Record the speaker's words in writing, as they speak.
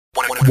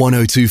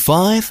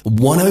1025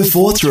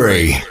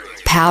 1043.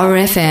 Power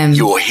FM.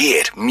 Your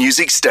hit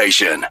music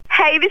station.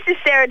 Hey, this is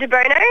Sarah De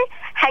Bono,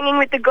 hanging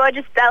with the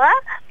gorgeous Bella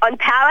on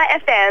Power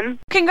FM.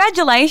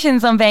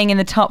 Congratulations on being in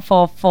the top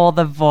 4 for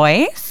The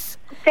Voice.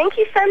 Thank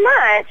you so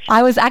much.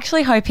 I was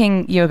actually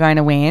hoping you were going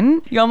to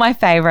win. You're my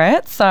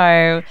favourite,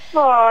 so...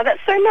 Oh, that's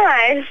so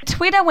nice.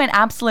 Twitter went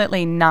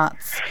absolutely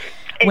nuts.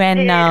 It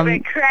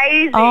went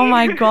crazy. Oh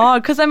my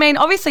God, because I mean,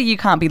 obviously you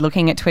can't be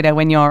looking at Twitter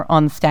when you're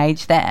on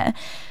stage there,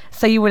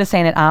 so you would have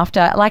seen it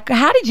after. Like,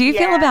 how did you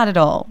feel about it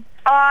all?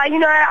 Oh,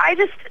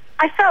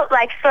 I felt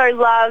like so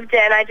loved,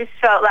 and I just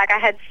felt like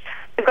I've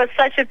got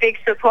such a big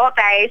support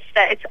base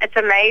that it's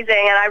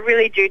amazing, and I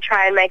really do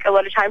try and make a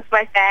lot of time for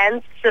my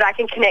fans so that I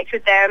can connect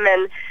with them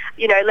and,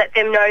 let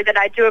them know that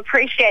I do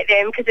appreciate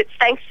them, because it's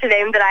thanks to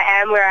them that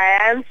I am where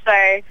I am.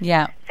 So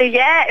yeah,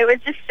 it was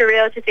just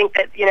surreal to think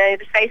that,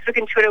 the Facebook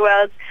and Twitter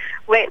worlds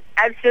went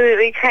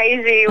absolutely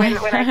crazy when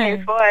I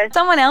came forward.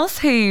 Someone else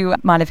who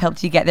might have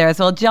helped you get there as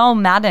well, Joel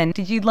Madden.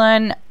 Did you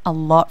learn a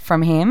lot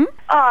from him?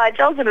 Oh,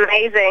 Joel's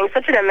amazing.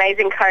 Such an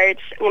amazing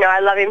coach. I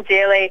love him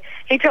dearly.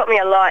 He taught me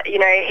a lot,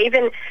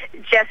 even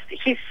just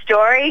his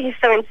story. He's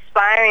so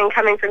inspiring,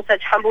 coming from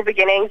such humble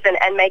beginnings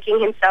and making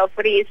himself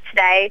what he is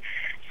today.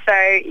 So,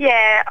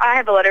 yeah, I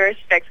have a lot of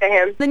respect for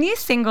him. The new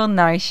single,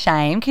 No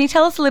Shame, can you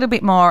tell us a little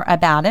bit more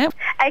about it?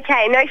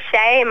 Okay, No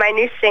Shame, my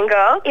new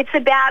single. It's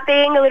about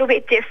being a little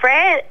bit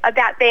different,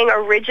 about being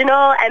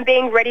original and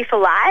being ready for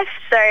life.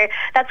 So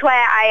that's why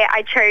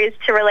I chose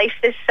to release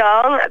this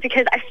song,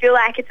 because I feel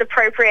like it's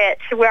appropriate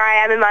to where I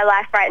am in my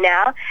life right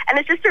now. And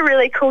it's just a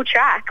really cool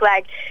track.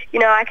 Like,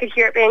 I could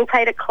hear it being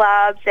played at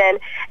clubs and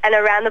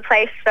around the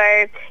place.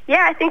 So,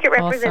 yeah, I think it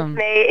represents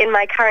me in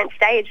my current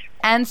stage.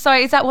 And so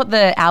is that what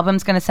the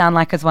album's going to sound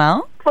like as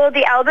well? Well,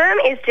 the album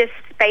is just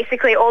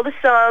basically all the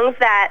songs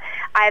that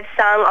I've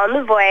sung on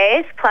The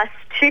Voice, plus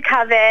 2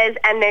 covers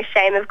and No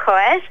Shame, of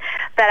course.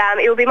 But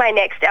it will be my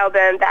next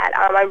album that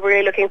I'm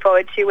really looking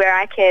forward to, where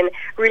I can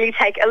really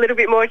take a little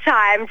bit more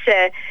time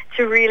to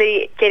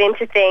really get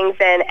into things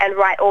and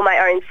write all my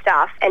own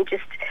stuff and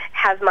just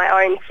have my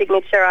own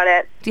signature on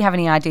it. Do you have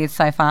any ideas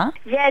so far?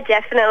 Yeah,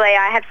 definitely.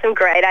 I have some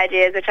great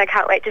ideas, which I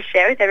can't wait to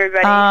share with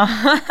everybody.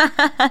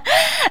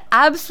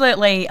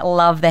 Absolutely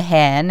love the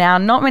hair. Now,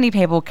 not many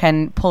people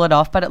can pull it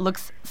off, but it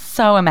looks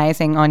so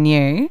amazing on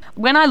you.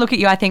 When I look at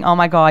you, I think, oh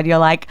my God, you're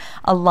like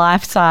a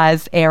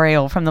life-size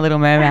Ariel from The Little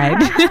Mermaid.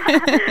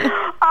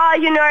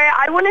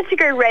 I wanted to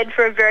go red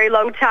for a very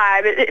long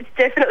time. It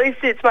definitely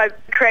suits my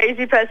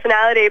crazy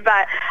personality,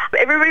 but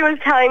everybody was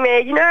telling me,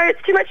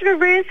 it's too much of a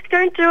risk,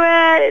 don't do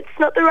it, it's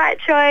not the right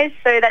choice.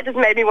 So that just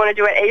made me want to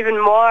do it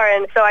even more.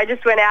 And so I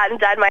just went out and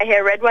dyed my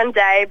hair red one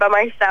day by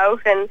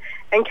myself and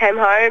came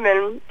home,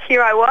 and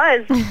here I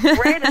was,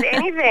 red as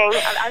anything.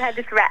 I've had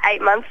this for about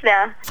 8 months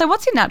now. So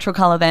what's your natural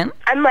colour then?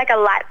 I'm like a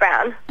light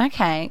brown.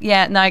 Okay,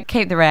 yeah, no,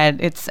 keep the red.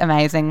 It's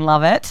amazing,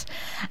 love it.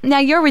 Now,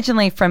 you're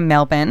originally from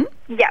Melbourne.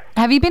 Yep.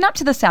 Have you been up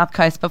to the South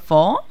Coast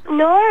before?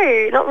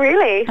 No, not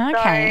really.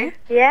 Okay.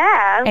 So,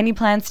 yeah. Any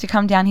plans to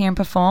come down here and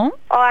perform?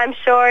 Oh, I'm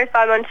sure if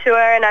I'm on tour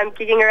and I'm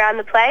gigging around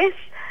the place,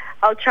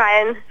 I'll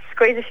try and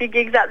squeeze a few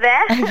gigs up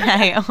there.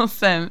 Okay,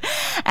 awesome.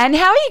 And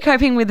how are you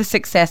coping with the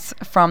success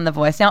from The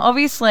Voice? Now,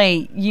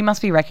 obviously, you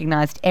must be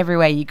recognised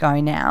everywhere you go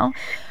now.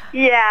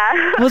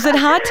 Yeah. Was it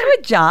hard to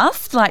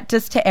adjust, like,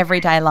 just to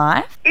everyday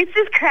life? It's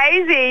just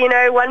crazy,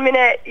 1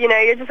 minute,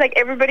 you're just like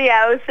everybody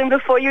else, and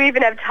before you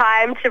even have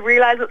time to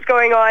realise what's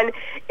going on,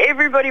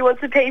 everybody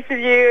wants a piece of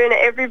you, and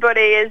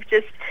everybody is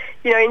just,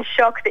 in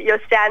shock that you're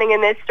standing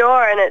in their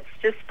store, and it's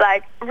just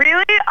like,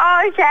 really?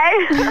 Oh,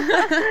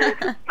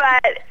 okay.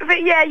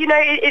 but yeah,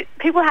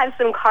 people have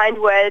some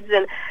kind words,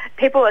 and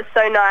people are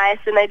so nice,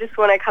 and they just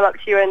want to come up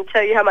to you and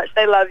tell you how much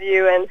they love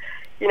you, and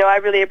I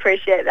really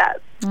appreciate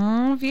that.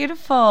 Oh,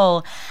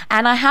 beautiful.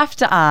 And I have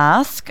to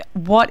ask,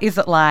 what is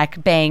it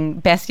like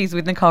being besties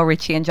with Nicole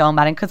Richie and Joel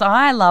Madden? Because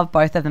I love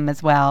both of them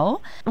as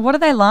well. What are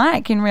they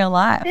like in real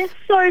life? They're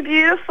so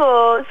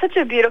beautiful. Such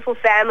a beautiful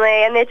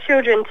family, and their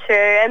children too,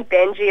 and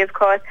Benji, of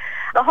course.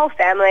 The whole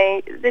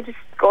family, they're just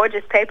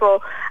gorgeous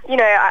people.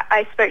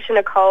 I spoke to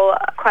Nicole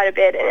quite a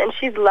bit, and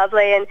she's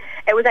lovely, and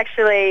it was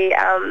actually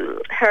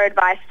her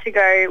advice to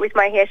go with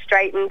my hair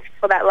straightened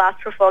for that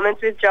last performance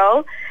with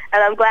Joel,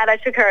 and I'm glad I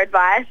took her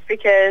advice,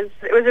 because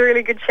it was a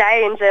really good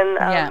change,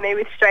 and me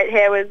with straight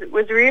hair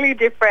was really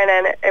different,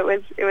 and it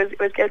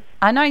was good.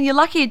 I know, and you're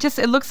lucky.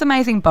 It looks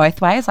amazing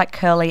both ways, like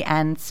curly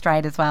and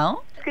straight as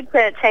well. Good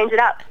to change it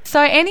up.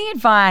 So any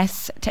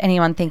advice to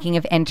anyone thinking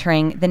of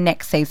entering the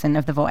next season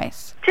of The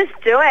Voice? Just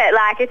do it.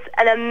 Like, it's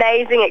an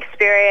amazing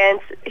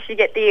experience. If you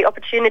get the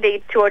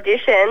opportunity to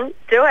audition,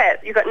 do it.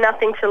 You've got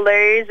nothing to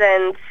lose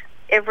and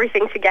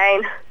everything to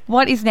gain.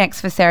 What is next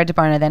for Sarah De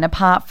Bono then,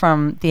 apart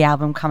from the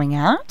album coming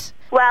out?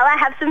 Well, I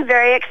have some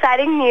very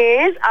exciting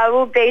news. I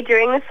will be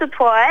doing the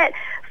support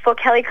for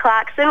Kelly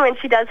Clarkson when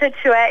she does her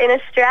tour in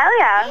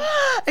Australia.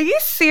 Are you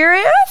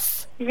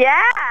serious?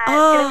 Yeah.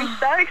 It's going to be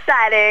so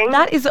exciting.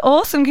 That is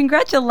awesome.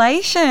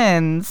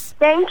 Congratulations.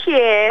 Thank you.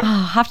 Oh,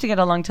 I have to get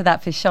along to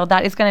that for sure.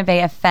 That is going to be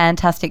a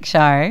fantastic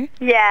show.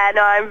 Yeah,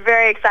 no, I'm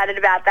very excited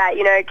about that.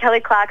 You know, Kelly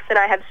Clarkson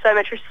I have so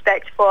much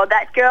respect for.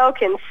 That girl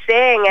can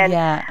sing and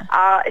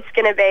it's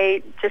going to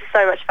be just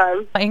so much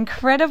fun.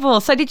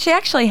 Incredible. So did she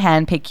actually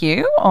handpick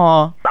you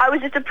or? I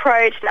was just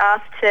approached and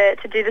asked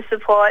to do the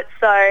support,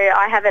 so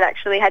I haven't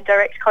actually had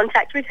direct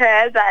contact with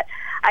her, but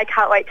I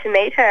can't wait to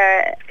meet her.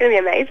 It's going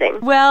to be amazing.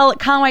 Well,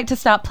 can't wait to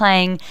start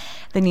playing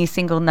the new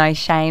single No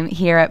Shame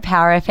here at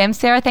Power FM.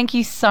 Sarah, thank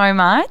you so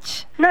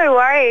much. No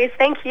worries.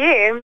 Thank you.